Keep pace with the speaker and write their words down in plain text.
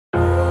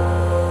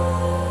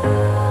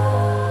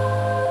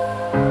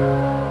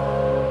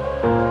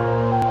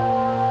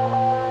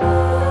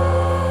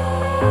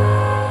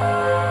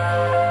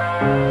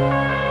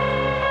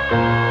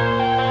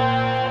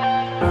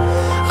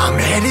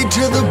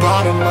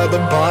of the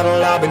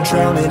bottle, I've been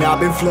drowning, I've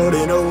been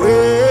floating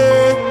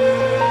away.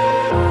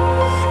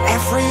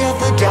 Every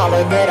other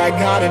dollar that I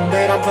got in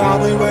bed, I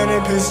probably went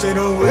and pissed it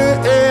away.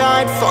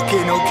 I ain't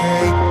fucking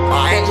okay,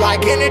 I ain't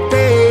liking it,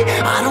 babe.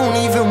 I don't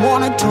even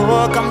wanna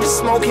talk, I'm just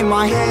smoking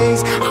my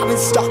haze. I've been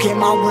stuck in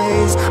my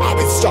ways, I've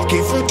been stuck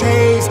here for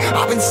days.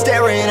 I've been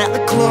staring at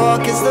the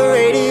clock as the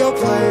radio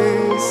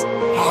plays.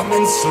 I'm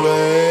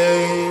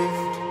enslaved.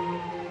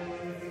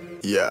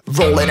 Yeah,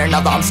 rolling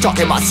another, I'm stuck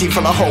in my seat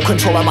for the whole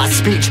control of my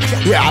speech.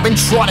 Yeah, I've been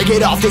trying to get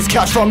off this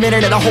couch for a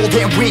minute and a whole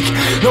damn week.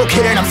 No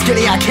kidding, I'm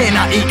skinny, I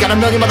cannot eat. Got a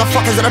million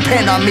motherfuckers that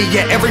depend on me.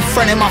 Yeah, every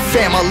friend in my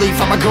family,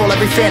 from a girl,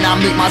 every fan I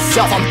meet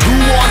myself. I'm too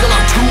on till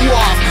I'm too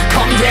off.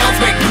 Come down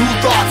to make new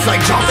thoughts, like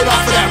jumping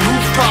off of that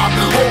rooftop.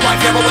 Whole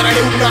life ever when I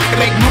do nothing to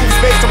make moves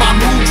based on my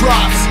mood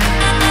drops.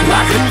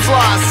 Like who's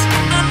lost?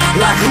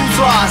 Like who's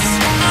lost?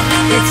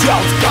 It's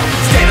yours,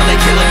 steadily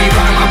killing me,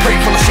 running my brain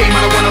full of shame, I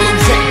don't wanna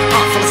lose it.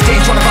 Full of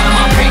stage, trying to find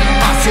my pain.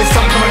 See the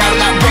sun coming out of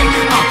that rain.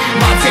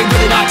 My day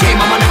really not tame,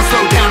 I'ma never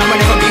slow down, I'ma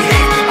never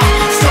behave.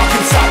 Stuck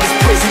inside this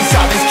prison,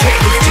 inside this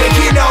cage, it's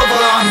taking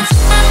over.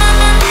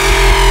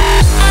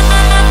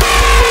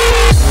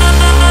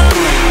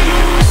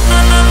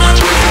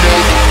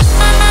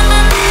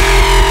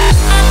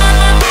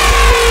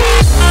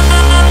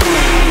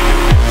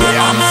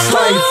 Yeah, I'm a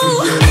slave for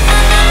you.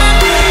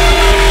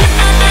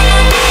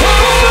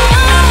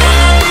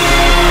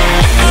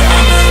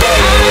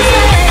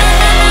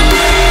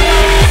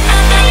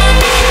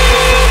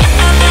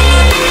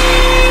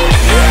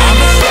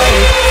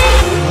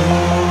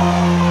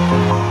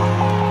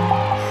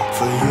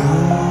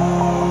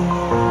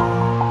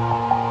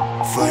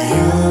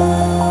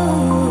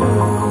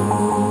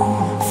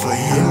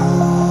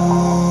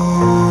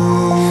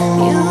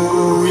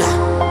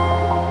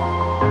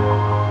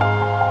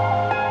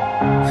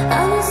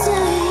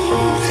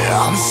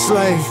 I'm a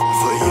slave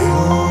for you.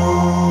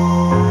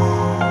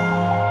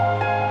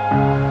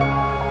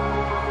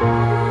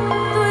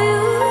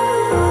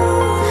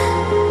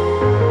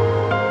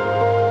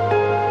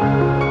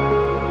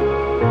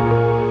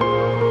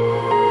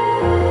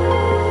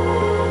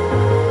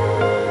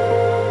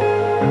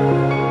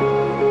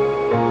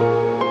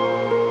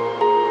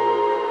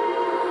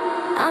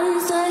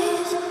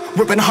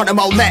 Ripping harder,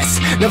 more less.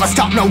 Never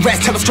stop, no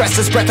rest. Till the stress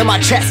is breath in my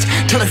chest.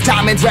 Till it's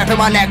diamonds wrapping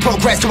my neck.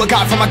 Progress to a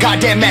god from a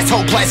goddamn mess.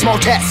 Hopeless, more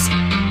tests,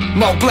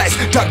 more blessed.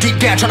 Dug deep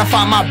down, trying to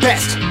find my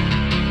best.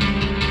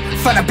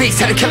 Find a beast,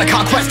 had to kill a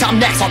conquest. I'm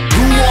next. I'm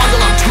too on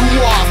till I'm too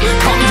off.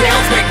 Come down,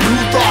 make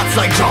new thoughts,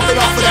 like jumping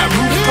off of that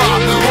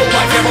rooftop. Whole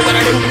life ever when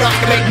I do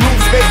nothing to make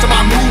moves based on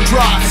my mood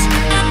drops.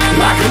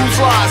 Like who's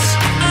lost?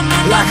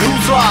 Like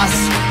who's lost?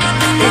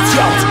 It's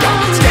yours,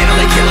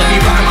 steadily killing me,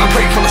 running my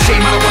brain full of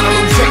shame, I don't wanna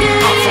lose it.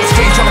 Full of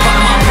stage, trying to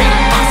find my pain.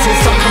 See the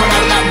sun coming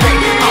out of that rain.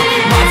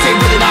 My day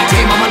really not